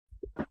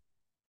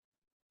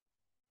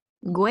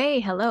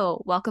Gway,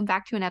 hello. Welcome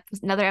back to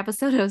another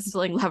episode of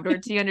Spilling Labrador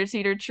Tea Under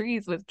Cedar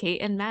Trees with Kate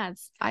and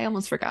Mads. I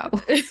almost forgot.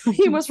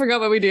 You almost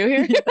forgot what we do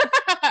here.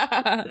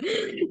 Like,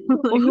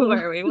 who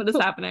are we? What is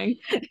happening?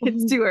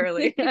 It's too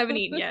early. I haven't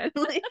eaten yet.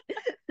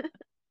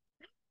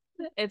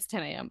 It's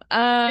 10 a.m.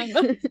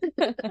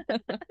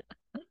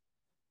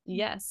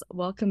 Yes,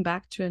 welcome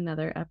back to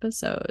another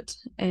episode.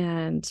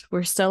 And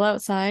we're still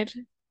outside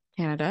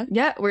Canada.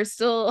 Yeah, we're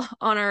still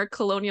on our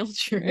colonial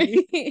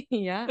journey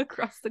Yeah.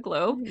 across the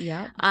globe.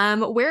 Yeah.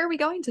 Where are we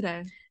going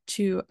today?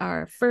 To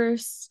our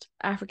first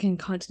African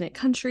continent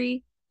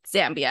country,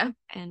 Zambia.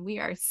 And we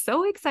are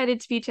so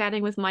excited to be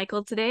chatting with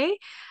Michael today.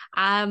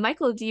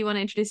 Michael, do you want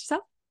to introduce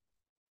yourself?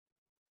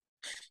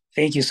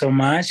 Thank you so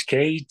much,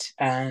 Kate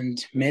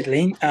and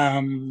Madeline.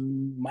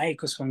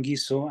 Michael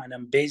Songiso, and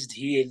I'm based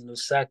here in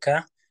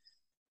Lusaka,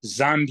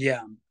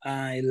 Zambia,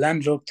 a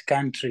landlocked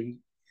country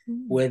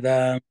with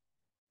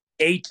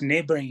 8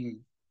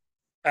 neighboring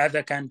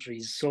other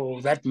countries.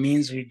 So that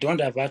means we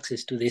don't have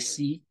access to the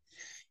sea.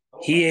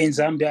 Here in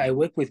Zambia, I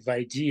work with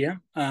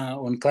Vigia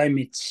on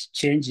climate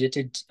change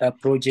related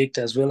project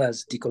as well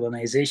as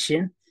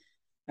decolonization.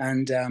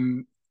 And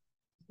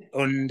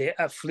on the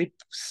flip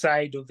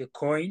side of the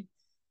coin,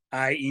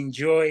 I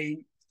enjoy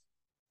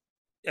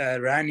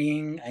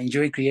running. I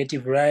enjoy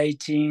creative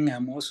writing.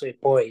 I'm also a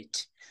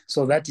poet.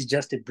 So that is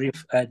just a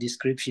brief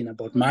description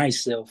about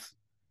myself.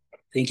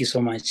 Thank you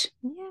so much.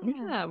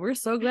 Yeah, we're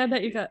so glad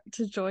that you got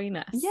to join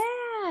us.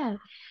 Yeah.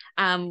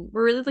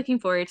 We're really looking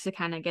forward to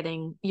kind of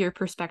getting your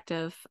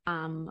perspective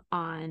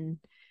on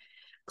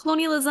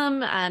colonialism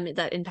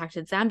that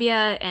impacted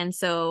Zambia. And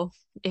so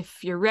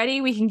if you're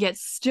ready, we can get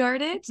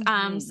started.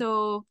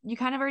 So you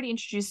kind of already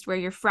introduced where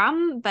you're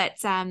from, but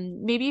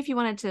maybe if you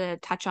wanted to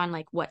touch on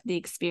like what the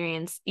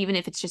experience, even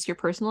if it's just your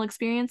personal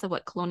experience of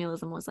what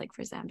colonialism was like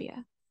for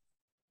Zambia.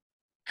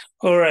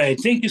 All right.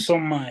 Thank you so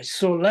much.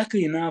 So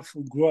luckily enough,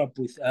 we grew up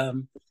with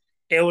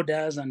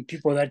elders and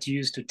people that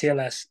used to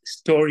tell us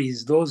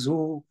stories, those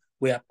who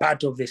were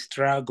part of the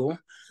struggle.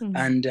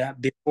 And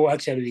before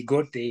actually we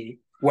got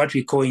what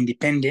we call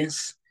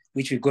independence,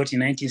 which we got in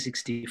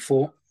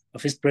 1964. Our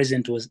first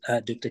president was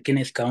Dr.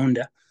 Kenneth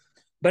Kaunda.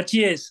 But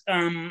yes,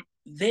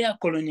 their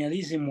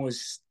colonialism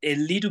was a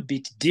little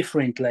bit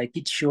different, like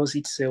it shows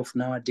itself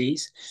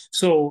nowadays.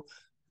 So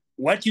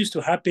what used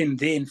to happen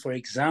then, for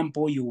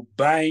example, you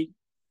buy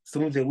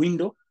through the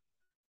window,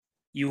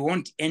 you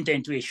won't enter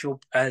into a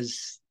shop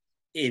as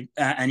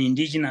an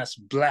indigenous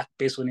Black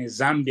person, a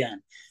Zambian.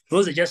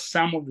 Those are just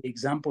some of the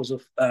examples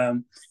of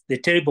the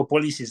terrible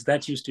policies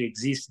that used to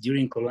exist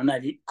during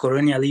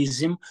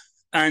colonialism.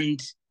 And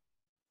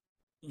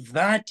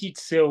that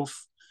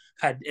itself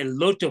had a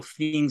lot of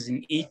things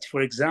in it.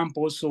 For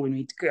example, so when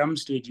it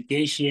comes to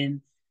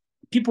education,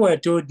 people are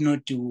told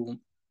not to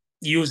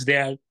use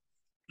their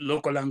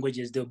local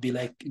languages. They'll be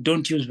like,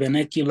 don't use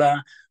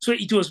vernacular. So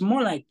it was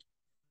more like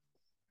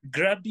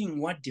grabbing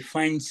what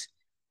defines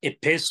a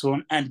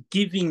person and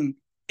giving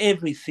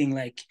everything,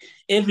 like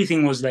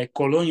everything was like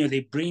colonial.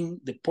 They bring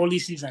the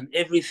policies and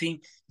everything,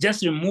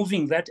 just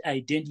removing that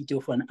identity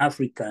of an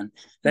African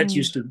that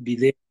used to be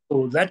there.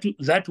 So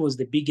that was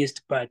the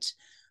biggest part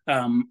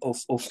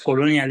of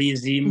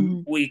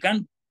colonialism. We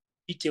can't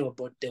detail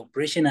about the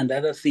oppression and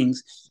other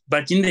things,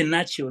 but in the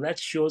nutshell, that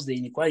shows the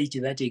inequality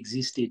that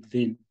existed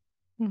then.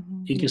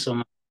 Thank you so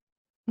much.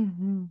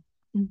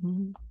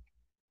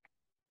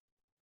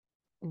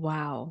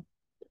 Wow.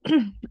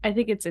 I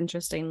think it's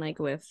interesting, like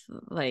with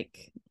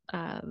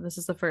this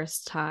is the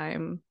first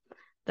time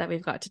that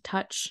we've got to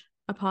touch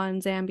upon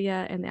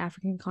Zambia and the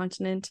African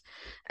continent.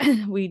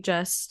 We've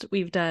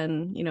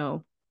done,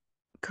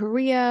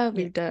 Korea,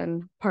 we've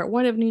done part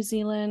 1 of New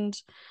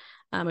Zealand,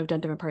 we've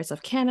done different parts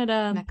of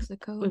Canada,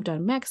 we've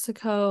done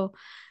Mexico,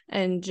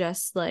 and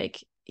just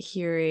like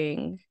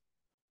hearing,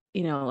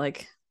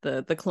 like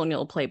the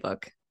colonial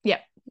playbook. Yeah.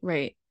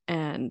 Right.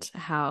 And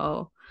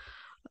how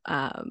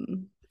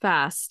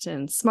fast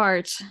and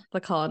smart the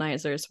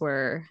colonizers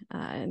were,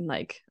 and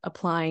like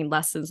applying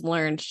lessons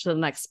learned to the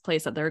next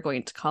place that they're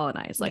going to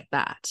colonize like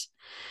that,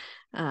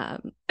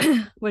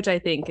 which I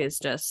think is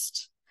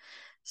just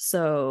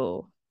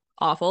so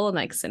awful and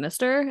like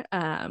sinister,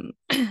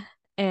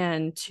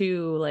 and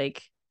too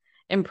like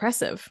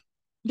impressive.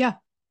 Yeah.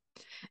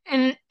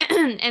 And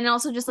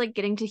also just like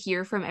getting to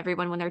hear from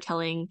everyone when they're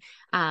telling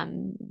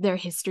their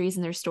histories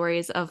and their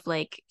stories of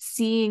like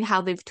seeing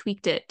how they've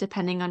tweaked it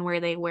depending on where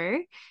they were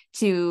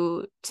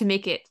to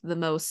make it the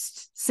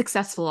most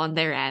successful on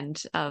their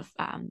end of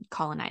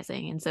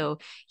colonizing. And so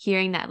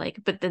hearing that, like,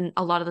 but then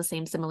a lot of the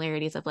same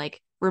similarities of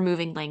like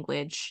removing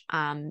language,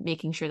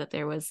 making sure that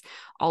there was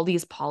all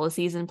these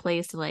policies in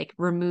place to like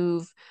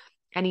remove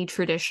any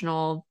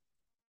traditional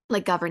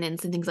like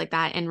governance and things like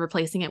that and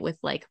replacing it with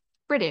like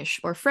British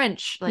or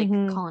French like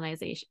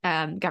colonization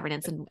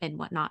governance and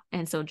whatnot.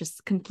 And so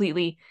just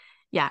completely,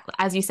 yeah,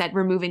 as you said,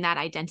 removing that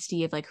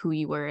identity of like who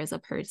you were as a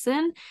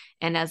person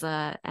and as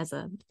a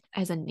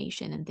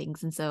nation and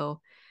things. And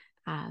so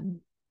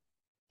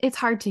it's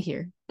hard to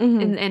hear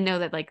and know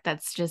that like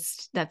that's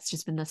just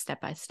been the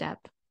step by step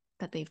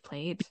that they've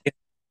played.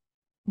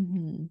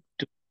 Mm-hmm.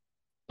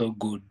 So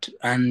good.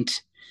 And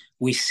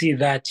we see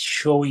that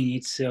showing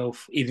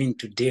itself even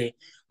today,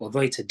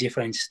 although it's a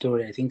different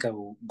story. I think I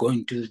will go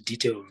into the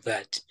detail of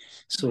that.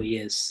 So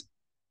yes.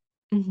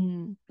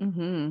 Mm-hmm.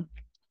 Mm-hmm.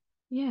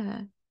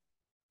 Yeah.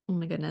 Oh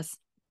my goodness.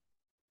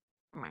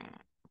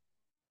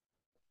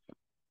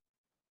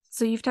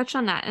 So you've touched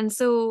on that. And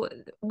so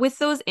with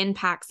those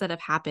impacts that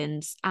have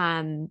happened,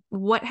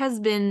 what has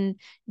been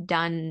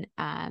done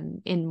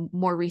in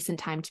more recent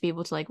time to be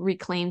able to like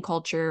reclaim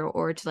culture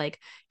or to like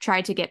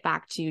try to get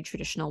back to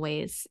traditional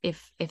ways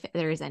if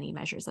there is any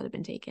measures that have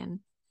been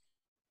taken?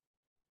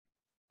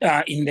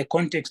 In the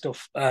context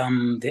of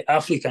the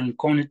African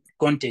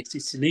context,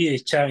 it's really a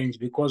challenge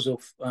because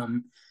of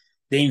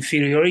the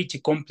inferiority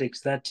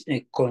complex that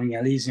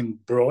colonialism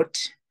brought,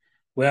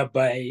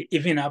 whereby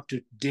even up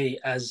to today,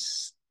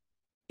 as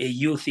a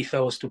youth, if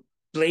I was to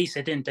play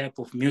certain type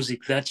of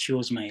music that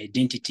shows my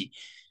identity,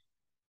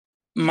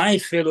 my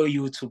fellow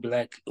youths will be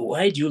like,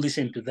 why do you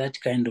listen to that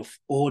kind of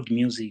old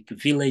music,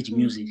 village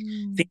music?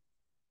 Mm.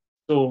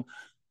 So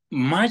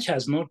much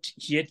has not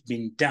yet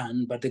been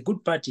done, but the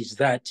good part is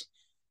that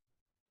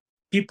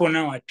people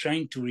now are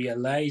trying to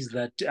realize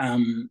that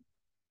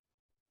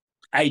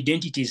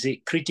identity is a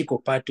critical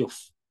part of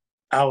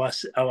our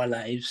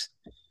lives.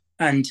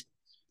 And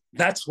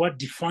that's what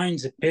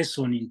defines a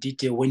person in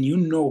detail. When you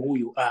know who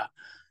you are,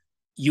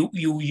 you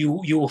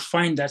will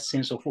find that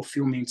sense of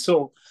fulfillment.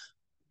 So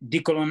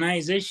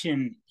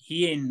decolonization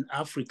here in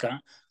Africa,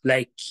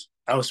 like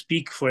I'll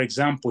speak, for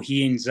example,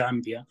 here in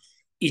Zambia,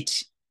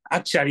 it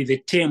actually the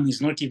term is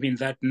not even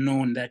that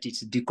known that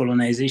it's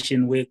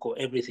decolonization work or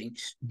everything,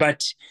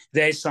 but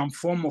there is some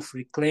form of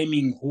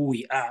reclaiming who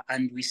we are.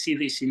 And we see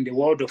this in the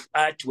world of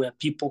art where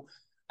people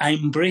are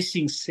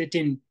embracing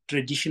certain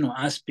traditional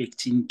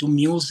aspects into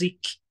music,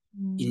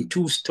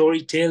 into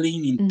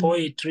storytelling, in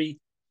poetry.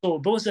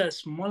 So those are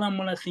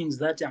smaller things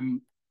that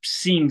I'm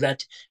seeing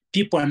that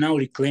people are now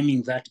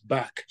reclaiming that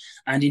back.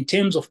 And in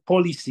terms of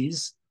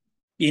policies,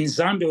 in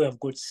Zambia, we have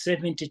got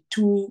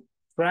 72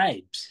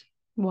 tribes.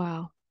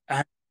 Wow.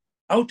 And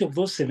out of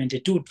those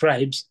 72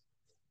 tribes,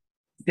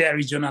 they are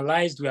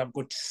regionalized. We have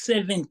got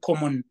 7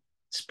 common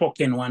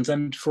spoken ones.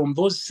 And from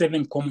those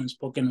 7 common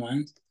spoken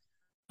ones,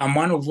 I'm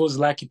one of those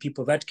lucky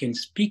people that can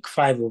speak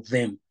 5 of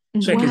them.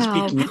 So I can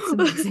speak. Wow, that's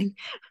amazing.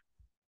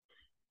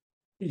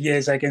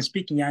 Yes, I can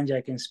speak Nyanja,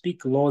 I can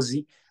speak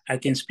Lozi, I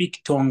can speak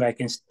Tonga, I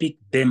can speak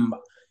Bemba.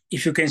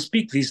 If you can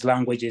speak these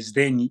languages,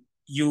 then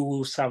you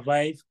will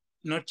survive.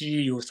 Not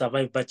you will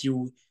survive, but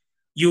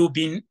you'll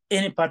be in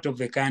any part of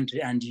the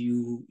country and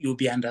you'll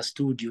be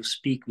understood. You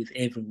speak with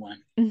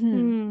everyone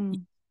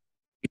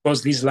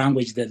because these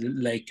languages that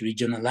like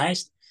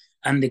regionalized.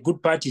 And the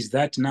good part is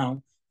that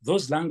now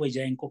those languages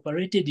are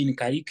incorporated in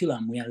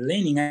curriculum. We are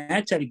learning. I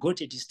actually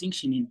got a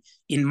distinction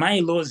in my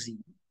Lozi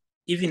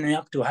even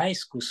up to high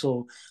school.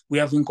 So we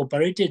have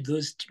incorporated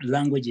those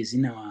languages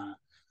in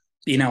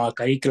our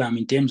curriculum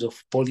in terms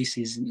of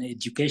policies in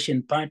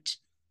education part,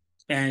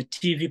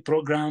 TV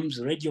programs,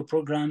 radio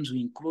programs.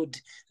 We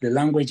include the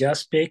language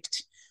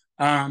aspect.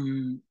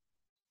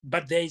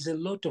 But there is a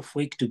lot of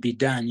work to be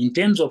done in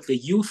terms of the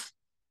youth.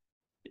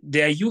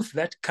 There are youth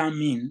that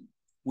come in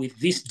with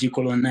this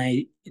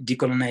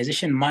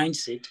decolonization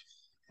mindset,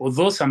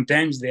 although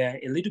sometimes there are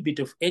a little bit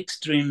of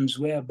extremes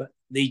where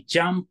they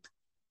jump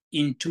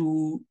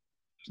into,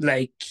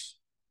 like,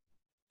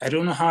 I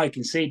don't know how I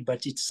can say it,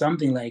 but it's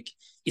something like,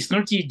 it's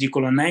not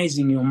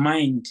decolonizing your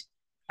mind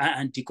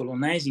and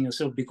decolonizing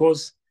yourself,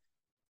 because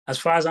as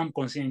far as I'm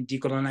concerned,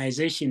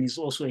 decolonization is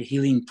also a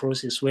healing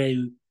process where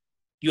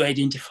you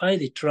identify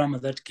the trauma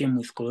that came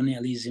with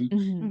colonialism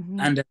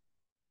and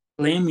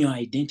claim your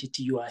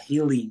identity. You are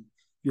healing.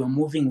 You are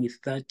moving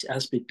with that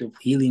aspect of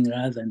healing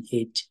rather than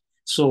hate.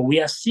 So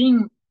we are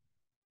seeing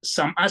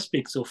some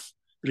aspects of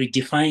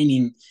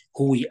redefining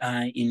who we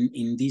are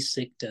in this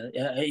sector,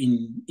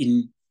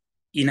 in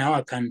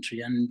our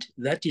country, and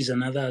that is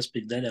another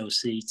aspect that I would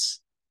say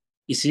it's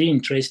really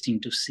interesting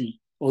to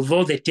see.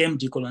 Although the term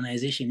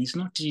decolonization is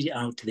not really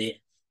out there.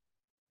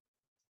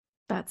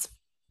 That's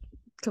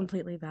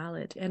completely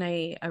valid, and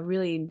I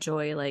really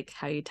enjoy like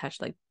how you touch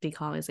like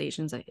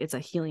decolonization. It's a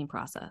healing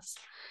process,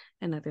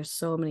 and that there's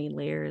so many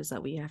layers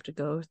that we have to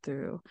go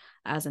through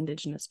as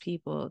Indigenous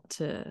people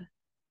to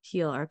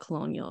heal our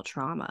colonial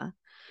trauma.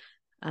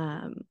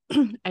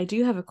 I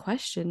do have a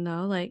question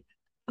though, like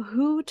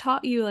who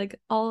taught you like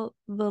all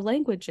the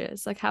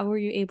languages? Like how were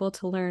you able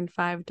to learn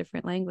 5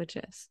 different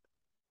languages?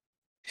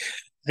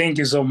 Thank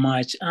you so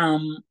much.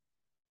 I'm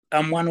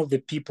one of the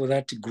people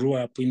that grew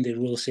up in the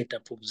rural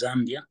setup of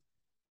Zambia,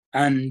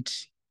 and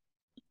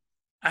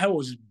I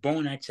was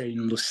born actually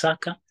in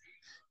Lusaka.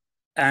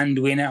 And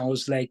when I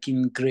was like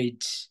in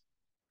grade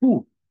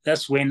 2,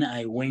 that's when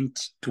I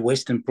went to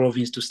Western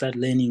Province to start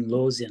learning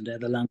laws and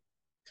other languages.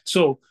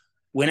 So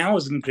when I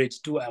was in grade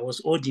 2, I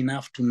was old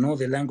enough to know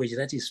the language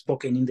that is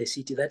spoken in the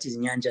city, that is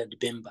Nyanja and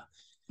Bemba.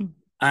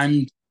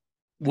 And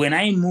when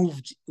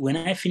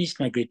I finished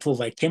my grade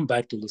 12, I came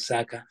back to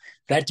Lusaka.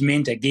 That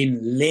meant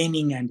again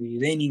learning and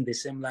relearning the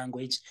same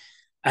language.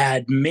 I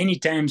had many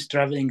times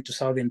traveling to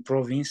Southern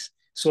Province.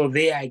 So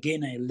there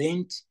again, I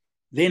learned.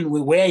 Then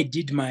where I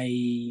did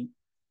my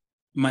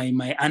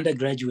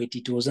undergraduate,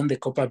 it was on the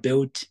Copper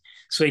Belt.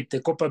 So at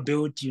the Copper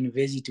Belt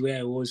University where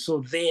I was, so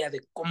there the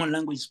common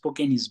language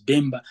spoken is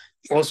Bemba.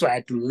 Also, I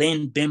had to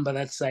learn Bemba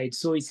that side.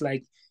 So it's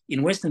like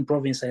in Western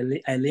Province,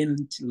 I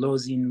learned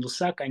laws in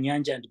Lusaka,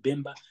 Nyanja, and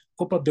Bemba,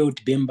 Copper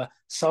Belt Bemba,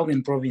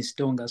 Southern Province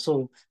Tonga.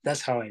 So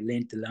that's how I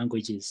learned the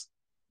languages.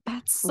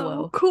 That's so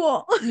Whoa.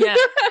 cool. Yeah.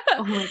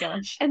 Oh my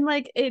gosh. And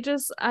like it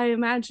just, I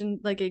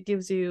imagine like it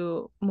gives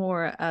you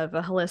more of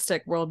a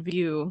holistic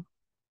worldview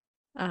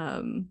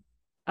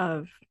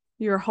of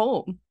your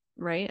home,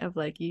 right? Of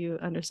like you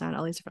understand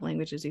all these different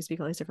languages, you speak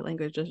all these different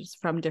languages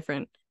from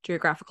different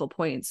geographical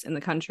points in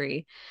the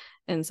country.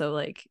 And so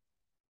like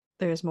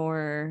there's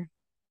more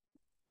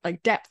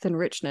like depth and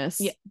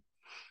richness. Yeah.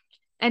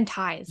 And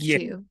ties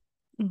too.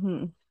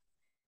 Mm-hmm.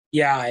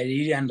 Yeah, I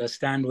really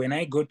understand. When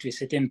I go to a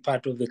certain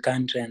part of the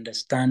country, I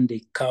understand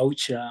the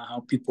culture,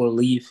 how people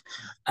live.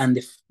 And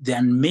the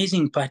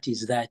amazing part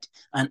is that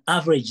an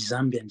average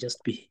Zambian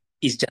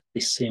is just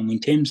the same in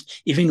terms,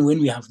 even when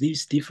we have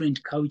these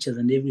different cultures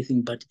and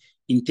everything, but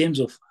in terms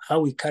of how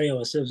we carry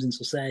ourselves in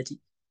society,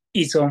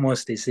 it's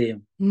almost the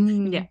same.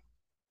 Yeah.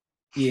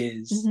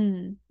 Yes.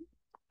 Mm-hmm.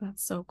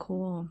 That's so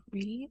cool.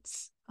 Right?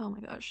 Oh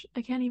my gosh.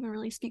 I can't even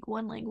really speak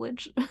one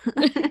language.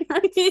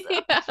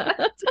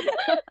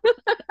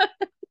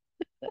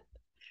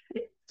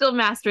 Still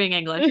mastering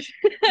English.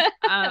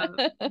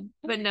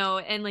 But no,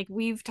 and like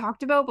we've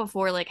talked about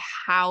before, like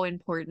how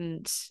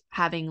important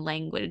having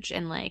language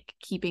and like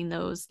keeping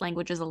those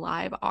languages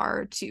alive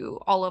are to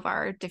all of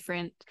our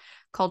different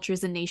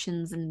cultures and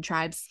nations and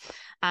tribes.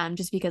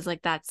 Just because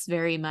like that's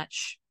very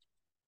much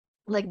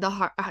like the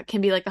heart can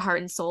be like the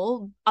heart and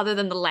soul, other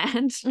than the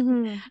land,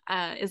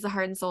 is the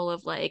heart and soul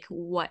of like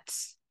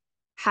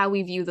how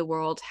we view the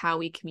world, how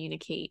we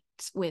communicate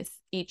with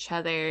each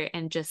other,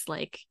 and just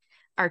like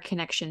our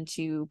connection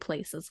to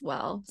place as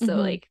well. So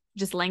like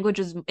just language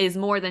is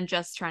more than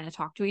just trying to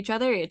talk to each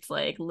other. It's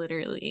like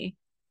literally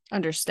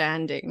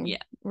understanding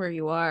where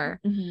you are.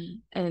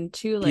 And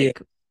two,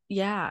 like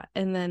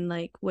and then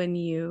like when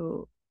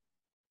you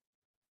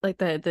like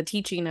the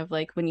teaching of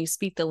like when you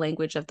speak the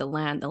language of the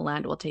land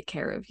will take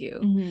care of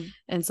you.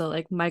 And so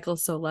like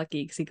Michael's so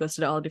lucky because he goes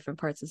to all different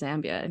parts of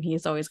Zambia and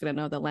he's always going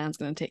to know the land's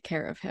going to take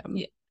care of him.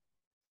 It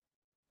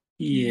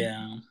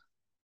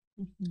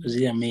was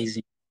really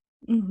amazing.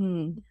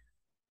 Oh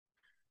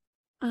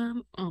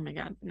my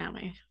god, now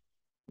my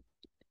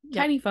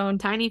tiny phone.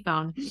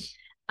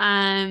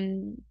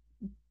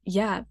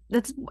 Yeah,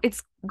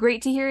 it's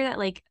great to hear that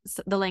like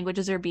the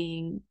languages are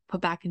being put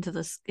back into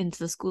the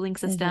schooling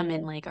system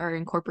and like are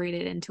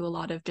incorporated into a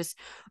lot of just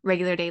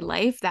regular day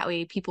life. That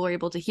way people are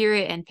able to hear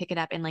it and pick it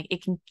up and like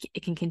it can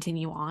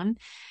continue on.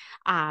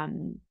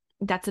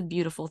 That's a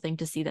beautiful thing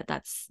to see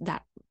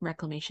that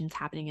reclamation's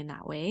happening in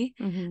that way.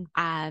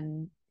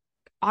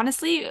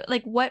 Honestly,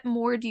 like what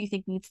more do you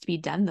think needs to be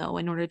done though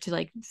in order to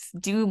like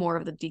do more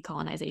of the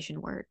decolonization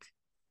work?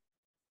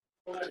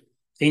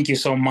 Thank you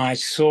so much.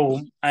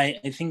 So I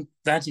think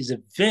that is a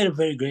very,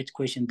 very great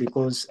question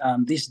because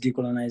this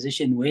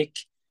decolonization work,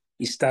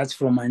 it starts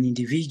from an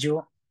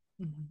individual,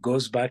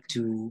 goes back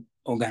to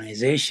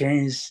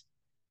organizations,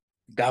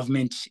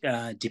 government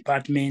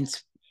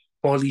departments,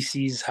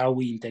 policies, how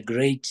we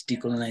integrate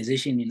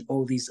decolonization in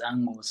all these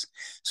angles.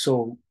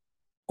 So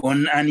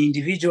on an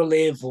individual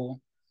level,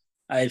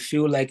 I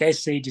feel like I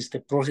said, it's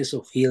the process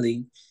of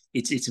healing.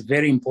 It's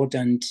very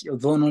important,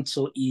 although not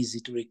so easy,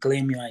 to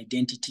reclaim your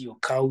identity, your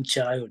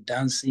culture, your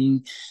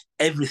dancing,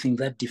 everything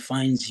that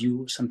defines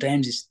you.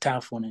 Sometimes it's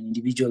tough on an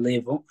individual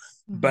level,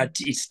 but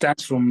it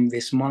starts from the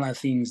smaller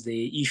things,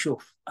 the issue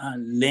of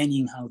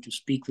learning how to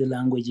speak the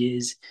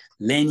languages,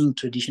 learning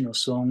traditional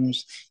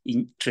songs,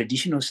 in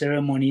traditional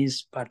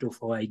ceremonies, part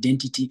of our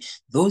identity.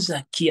 Those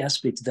are key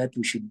aspects that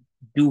we should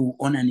do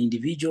on an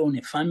individual, on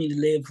a family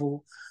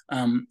level.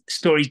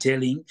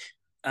 Storytelling.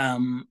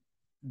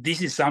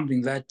 This is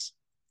something that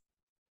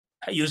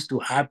used to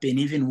happen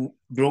even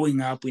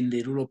growing up in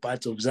the rural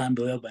parts of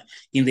Zambia, whereby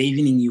in the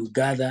evening you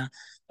gather,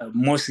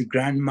 mostly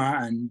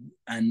grandma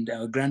and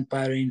our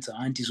grandparents,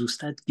 our aunties will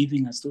start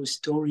giving us those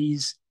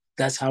stories.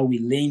 That's how we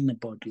learn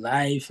about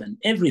life and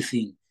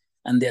everything.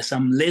 And there are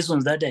some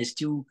lessons that I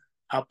still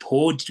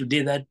uphold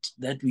today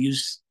that we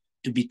used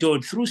to be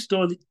told through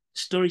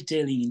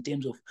storytelling in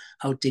terms of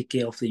how to take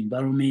care of the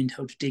environment,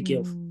 how to take care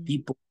of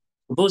people.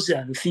 Those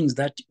are the things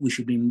that we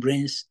should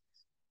embrace.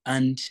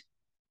 And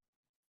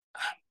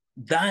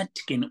that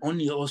can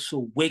only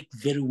also work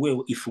very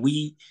well if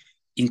we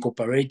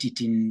incorporate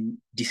it in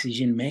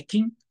decision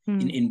making,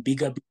 in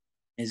bigger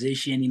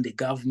organization, in the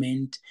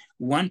government.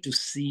 We want to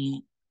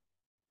see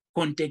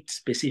context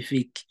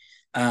specific,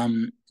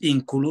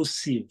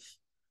 inclusive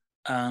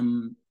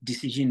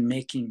decision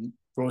making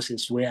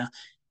process where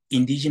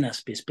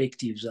indigenous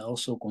perspectives are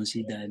also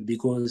considered,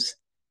 because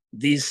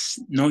this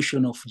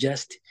notion of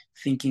just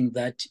thinking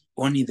that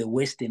only the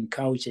Western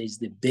culture is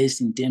the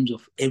best in terms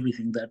of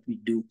everything that we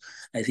do,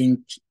 I think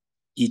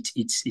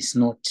it's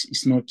not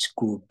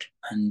good.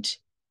 And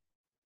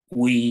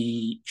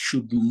we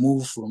should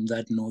move from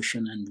that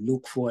notion and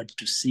look forward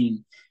to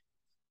seeing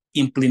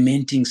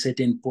implementing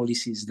certain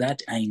policies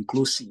that are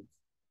inclusive.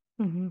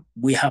 Mm-hmm.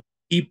 We have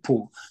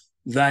people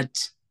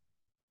that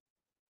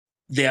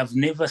they have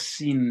never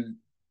seen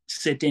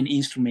certain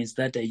instruments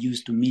that are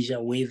used to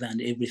measure weather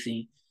and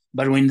everything.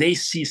 But when they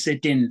see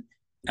certain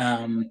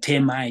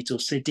termites or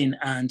certain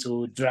ants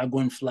or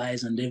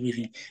dragonflies and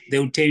everything, they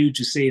will tell you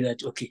to say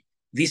that, okay,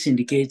 this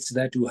indicates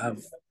that we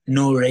have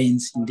no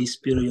rains in this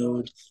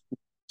period.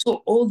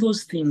 So all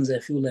those things, I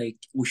feel like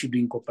we should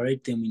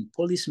incorporate them in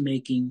policy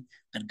making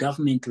at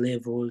government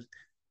level.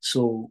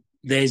 So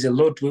there is a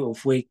lot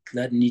of work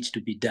that needs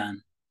to be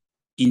done.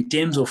 In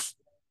terms of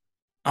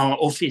our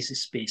office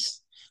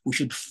space, we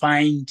should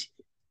find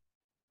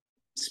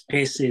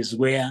spaces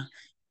where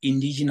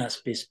indigenous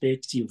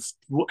perspective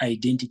through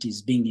identity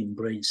is being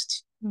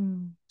embraced.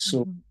 Mm-hmm.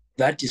 So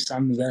that is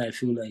something that I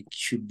feel like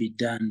should be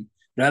done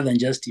rather than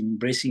just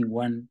embracing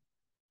one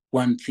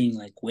thing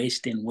like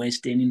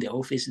Western in the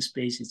office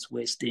space, it's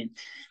Western.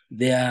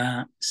 There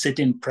are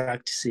certain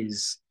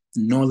practices,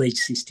 knowledge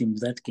systems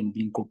that can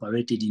be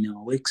incorporated in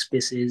our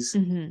workspaces,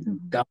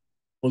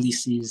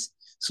 policies.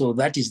 So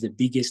that is the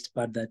biggest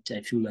part that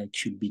I feel like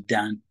should be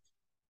done.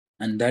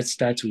 And that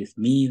starts with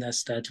me, that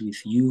starts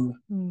with you.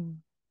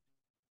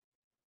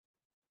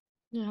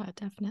 Yeah,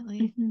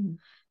 definitely.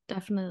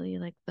 Definitely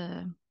like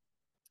the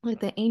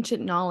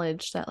ancient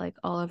knowledge that like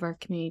all of our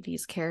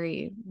communities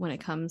carry when it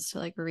comes to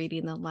like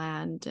reading the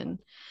land, and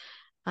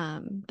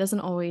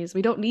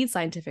we don't need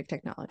scientific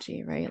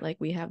technology, right? Like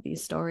we have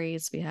these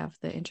stories, we have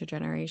the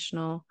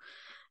intergenerational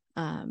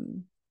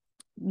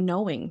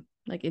knowing,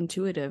 like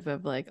intuitive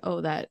of like,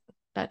 oh, that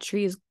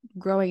tree is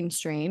growing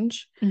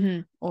strange,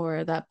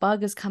 or that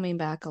bug is coming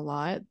back a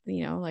lot,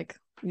 like,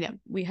 yeah,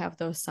 we have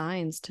those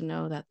signs to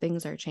know that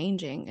things are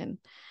changing, and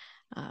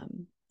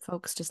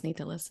folks just need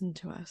to listen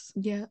to us.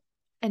 Yeah.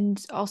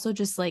 And also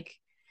just like,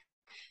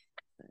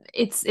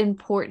 it's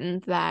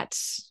important that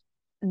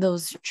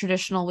those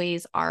traditional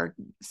ways are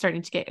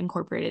starting to get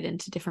incorporated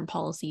into different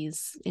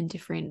policies in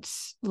different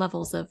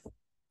levels of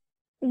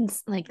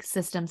like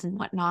systems and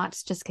whatnot,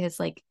 just because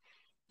like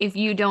if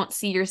you don't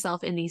see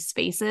yourself in these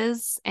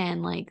spaces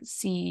and like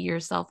see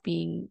yourself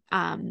being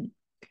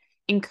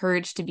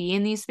encouraged to be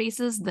in these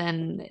spaces,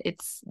 then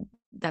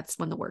that's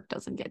when the work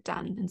doesn't get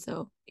done. And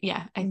so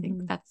yeah, I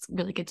think that's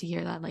really good to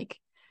hear that like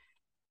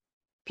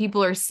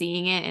people are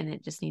seeing it, and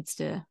it just needs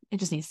to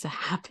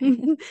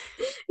happen.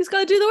 He's got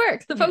to do the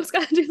work. The folks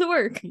got to do the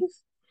work.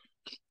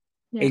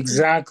 Yeah.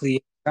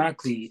 Exactly. I'll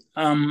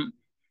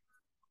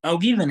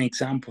give an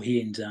example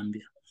here in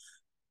Zambia.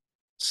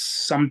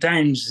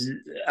 Sometimes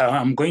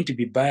I'm going to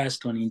be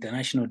biased on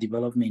international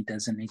development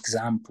as an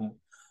example,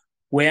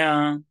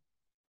 where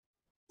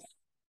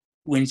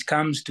when it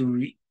comes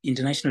to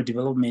international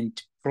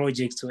development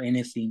projects or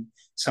anything,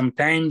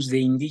 sometimes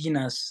the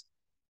indigenous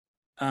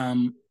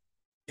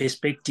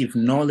perspective,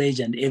 knowledge,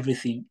 and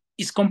everything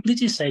is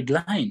completely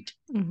sidelined.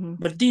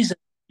 But these are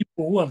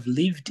people who have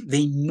lived,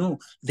 they know,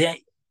 they're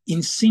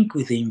in sync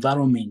with the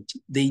environment.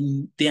 They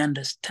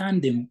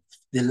understand the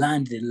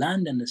land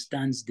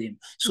understands them.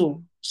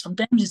 So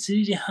sometimes it's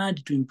really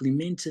hard to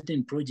implement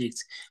certain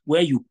projects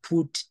where you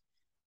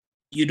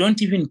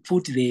don't even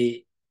put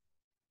the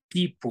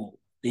people,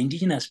 the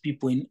indigenous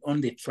people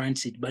on the front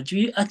seat, but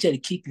you actually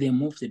kick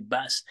them off the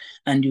bus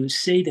and you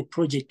say the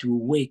project will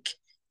work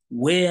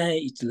where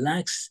it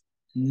lacks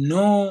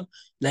there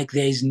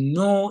is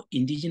no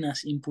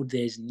indigenous input,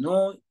 there is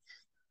no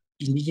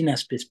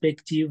indigenous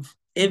perspective.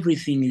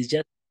 Everything is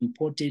just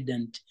imported,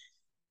 and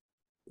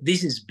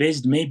this is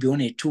based maybe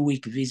on a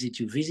 2-week visit.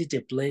 You visit a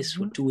place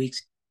for 2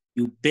 weeks,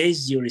 you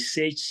base your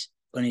research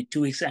on a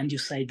 2 weeks, and you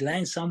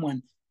sideline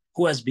someone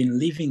who has been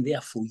living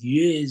there for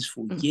years,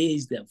 they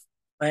have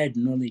acquired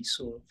knowledge.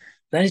 So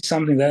that is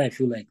something that I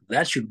feel like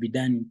that should be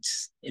done.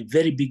 It's a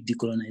very big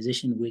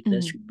decolonization work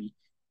that should be.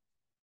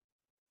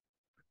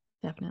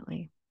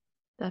 Definitely,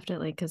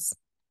 because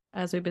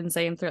as we've been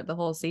saying throughout the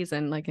whole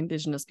season, like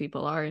Indigenous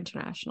people are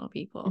international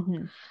people,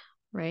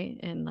 right?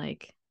 And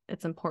like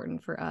it's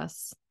important for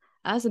us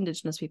as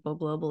Indigenous people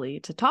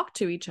globally to talk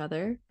to each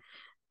other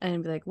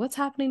and be like, what's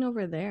happening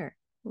over there?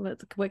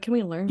 What can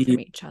we learn from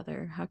each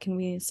other? How can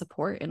we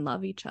support and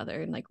love each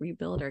other and like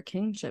rebuild our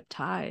kinship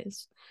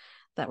ties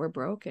that were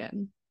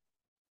broken?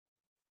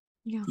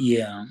 Yeah.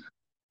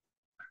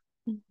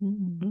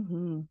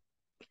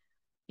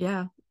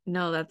 Yeah,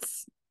 no,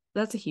 that's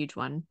a huge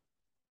one,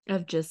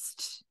 of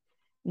just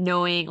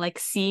knowing, like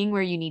seeing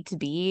where you need to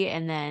be,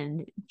 and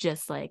then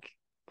just like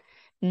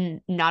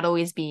not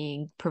always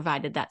being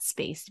provided that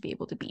space to be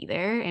able to be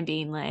there, and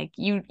being like,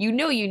 you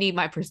need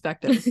my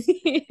perspective.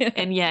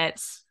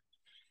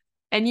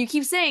 And you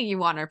keep saying you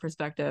want our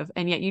perspective,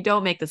 and yet you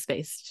don't make the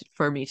space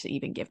for me to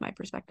even give my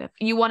perspective.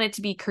 You want it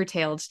to be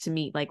curtailed to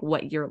meet like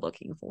what you're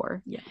looking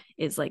for.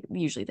 Is like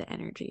usually the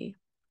energy.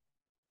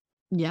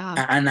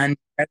 And it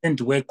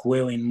doesn't work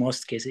well in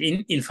most cases.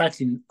 In fact,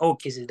 in all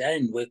cases, it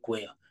doesn't work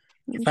well.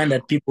 You find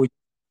that people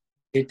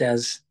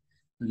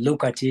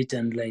look at it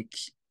and like,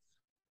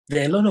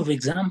 there are a lot of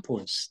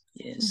examples.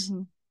 Yes.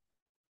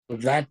 So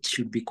that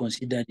should be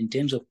considered in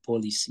terms of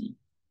policy.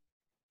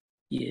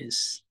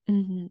 Yes.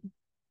 Mm-hmm.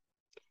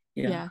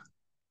 Yeah.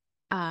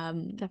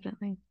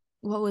 Definitely.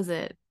 What was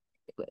it?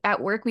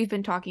 At work, we've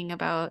been talking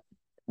about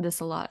this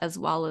a lot, as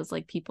well as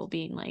like people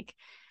being like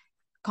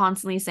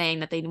constantly saying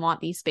that they want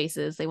these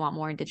spaces, they want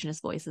more Indigenous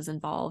voices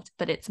involved,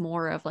 but it's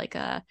more of like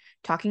a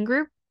talking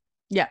group.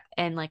 Yeah.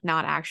 And like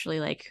not actually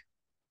like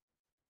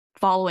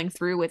following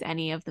through with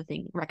any of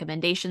the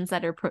recommendations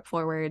that are put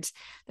forward.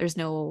 There's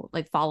no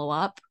like follow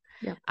up.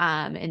 Yeah.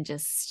 And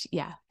just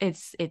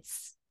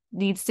it's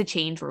needs to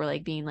change, where we're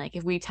like being like,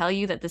 if we tell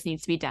you that this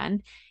needs to be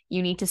done,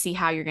 you need to see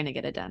how you're going to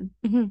get it done.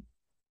 Mm-hmm.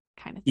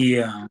 Kind of thing.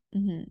 Yeah.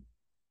 Mm-hmm.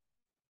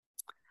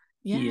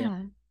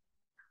 Yeah.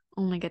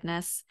 Oh my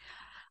goodness.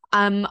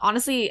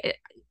 Honestly, I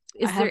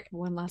have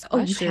one last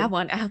question. Oh, you have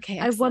one. Okay,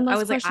 I have one last I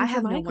was like, question I for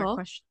have no Michael. more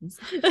questions.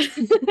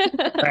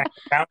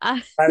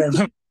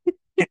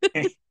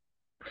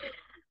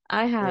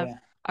 I have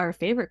our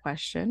favorite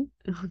question.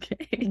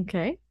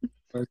 Okay.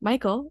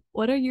 Michael,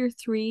 what are your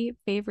 3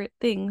 favorite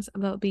things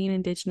about being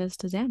Indigenous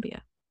to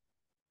Zambia?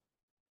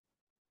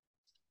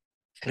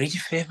 3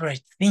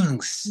 favorite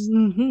things.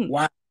 Mm-hmm.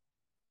 Wow.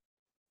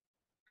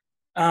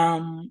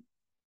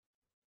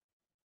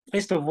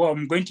 First of all,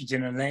 I'm going to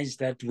generalize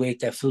that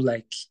work. I feel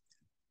like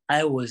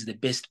I was the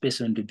best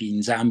person to be in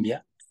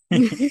Zambia.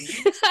 Mm-hmm.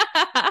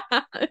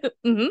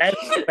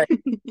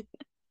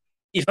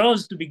 If I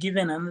was to be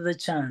given another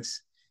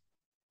chance,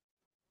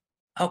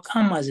 I'll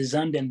come as a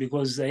Zambian,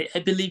 because I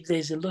believe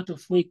there's a lot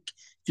of work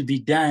to be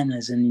done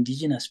as an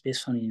Indigenous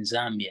person in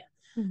Zambia.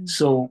 Mm-hmm.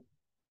 So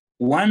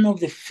one of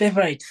the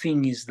favorite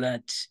things is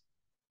that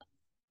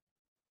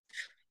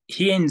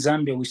here in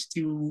Zambia, we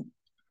still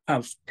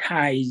have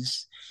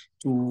ties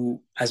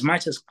to, as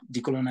much as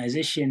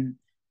decolonization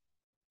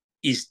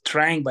is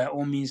trying by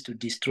all means to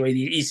destroy it,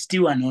 it's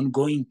still an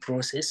ongoing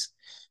process,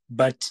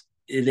 but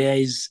there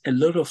is a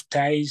lot of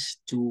ties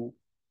to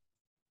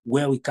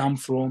where we come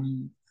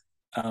from,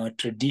 our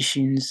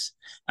traditions,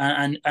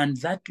 and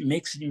that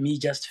makes me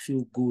just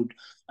feel good.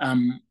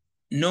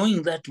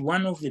 Knowing that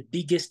one of the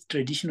biggest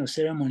traditional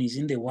ceremonies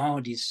in the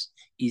world is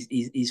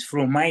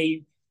from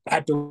my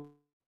part of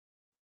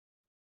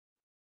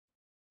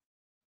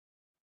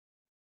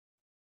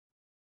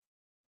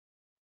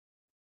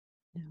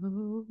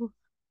No.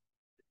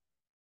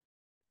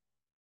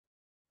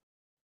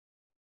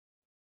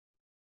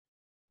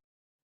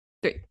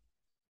 Three.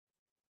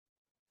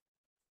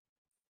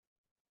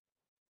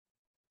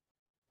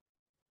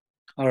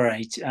 All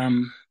right.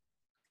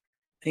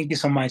 Thank you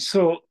so much.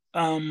 So,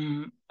 I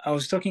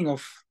was talking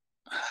of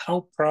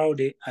how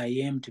proud I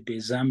am to be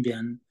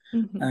Zambian,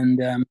 Mm-hmm.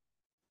 and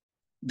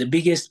the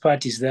biggest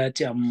part is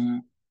that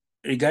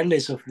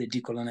regardless of the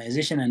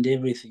decolonization and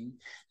everything,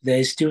 there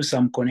is still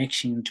some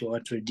connection to our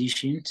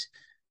traditions.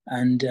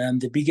 And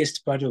the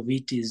biggest part of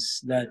it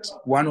is that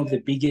one of the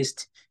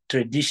biggest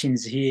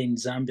traditions here in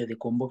Zambia, the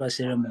Komboka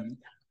ceremony,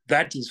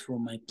 that is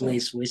from my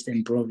place,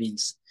 Western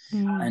Province.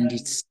 Mm-hmm. And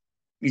it's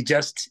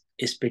just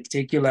a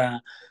spectacular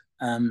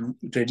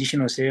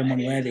traditional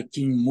ceremony where the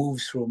king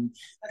moves from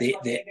the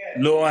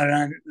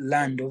lower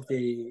land of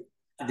the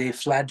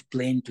flood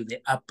plain to the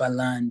upper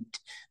land,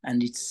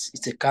 and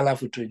it's a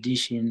colorful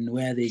tradition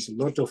where there's a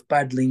lot of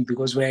paddling,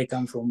 because where I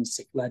come from it's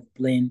a flat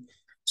plain.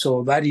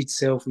 So that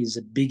itself is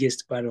the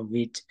biggest part of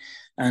it.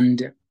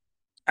 And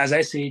as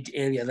I said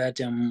earlier, that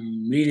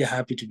I'm really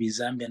happy to be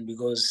Zambian,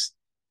 because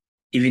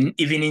even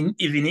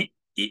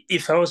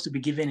if I was to be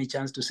given a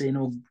chance to say,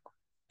 no,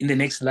 in the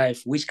next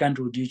life, which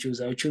country would you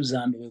choose? I would choose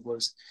Zambia,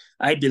 because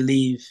I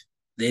believe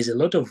there's a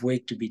lot of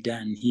work to be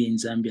done here in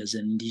Zambia as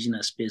an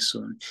indigenous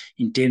person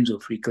in terms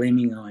of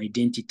reclaiming our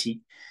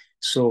identity.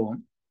 So,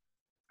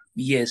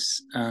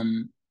 yes,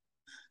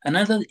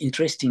 another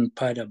interesting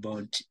part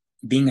about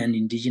being an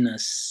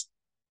indigenous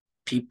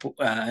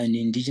an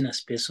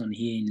indigenous person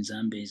here in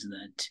Zambia is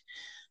that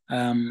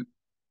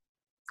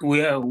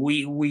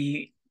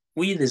we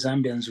the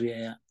Zambians, we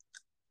are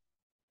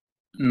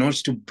not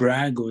to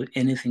brag or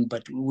anything,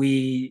 but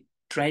we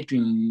try to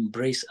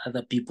embrace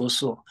other people.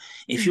 So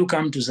if you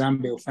come to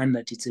Zambia, you'll find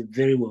that it's a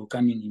very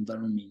welcoming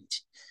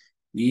environment.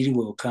 We really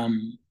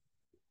welcome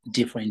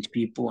different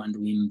people, and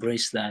we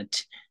embrace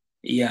that.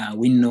 Yeah,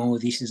 we know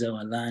this is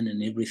our land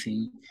and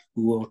everything.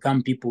 We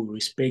welcome people, we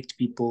respect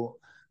people.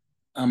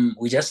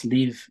 We just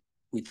live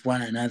with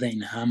one another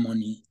in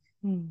harmony.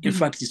 Mm-hmm. In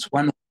fact, it's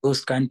one of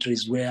those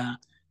countries where,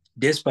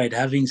 despite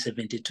having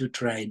 72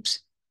 tribes,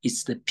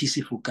 it's the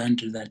peaceful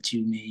country that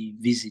you may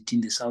visit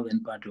in the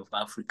southern part of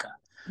Africa.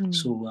 Mm.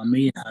 So I'm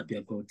really happy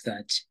about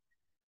that.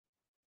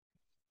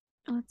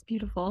 Oh, that's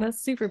beautiful.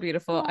 That's super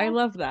beautiful. Oh, I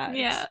love that.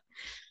 Yeah.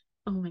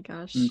 Oh my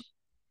gosh. Mm.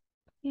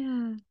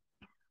 Yeah.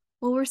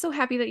 Well, we're so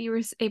happy that you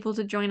were able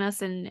to join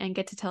us and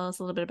get to tell us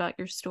a little bit about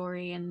your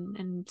story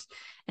and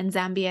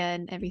Zambia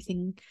and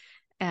everything.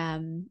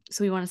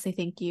 So we want to say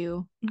thank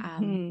you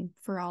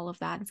for all of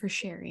that and for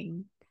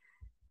sharing.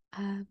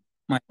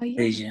 My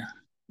pleasure.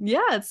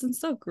 Yeah, it's been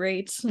so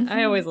great.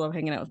 I always love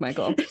hanging out with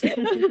Michael.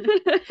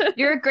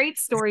 You're a great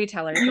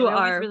storyteller. You so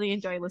I are. really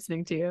enjoy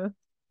listening to you.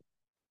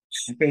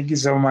 Thank you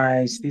so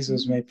much. This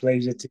was my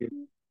pleasure too.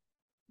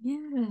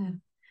 Yeah.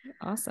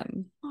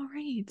 Awesome. All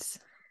right.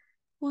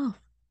 Well,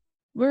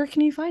 where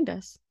can you find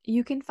us?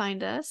 You can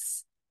find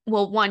us.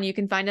 Well, one, you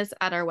can find us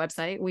at our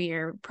website. We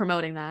are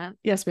promoting that.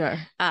 Yes, we are.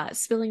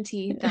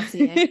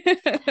 Spillingtea.ca.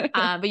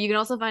 But you can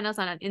also find us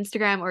on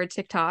Instagram or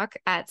TikTok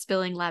at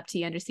Spilling Lab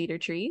Tea Under Cedar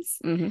Trees.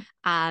 Mm-hmm.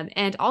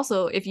 And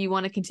also, if you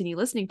want to continue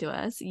listening to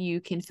us,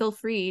 you can feel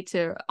free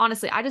to,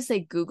 honestly, I just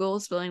say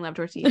Google Spilling Lab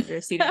Tea Under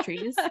Cedar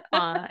Trees.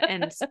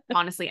 And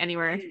honestly,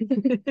 anywhere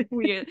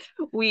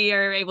we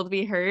are able to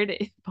be heard,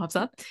 it pops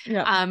up.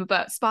 Yeah.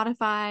 But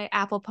Spotify,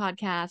 Apple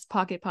Podcasts,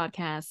 Pocket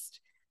Podcast,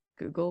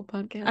 Google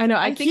Podcast. I know.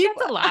 I think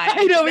that's a lie.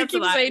 I know we That's a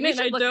keep lie. saying We it. And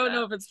should I look it don't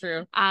know up. if it's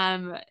true.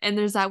 And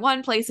there's that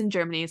one place in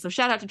Germany. So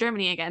shout out to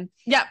Germany again.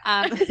 Yeah.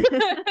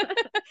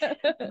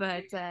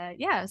 But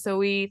yeah, so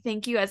we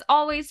thank you as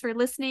always for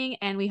listening,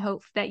 and we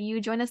hope that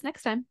you join us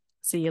next time.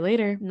 See you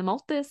later.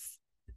 Namoltis.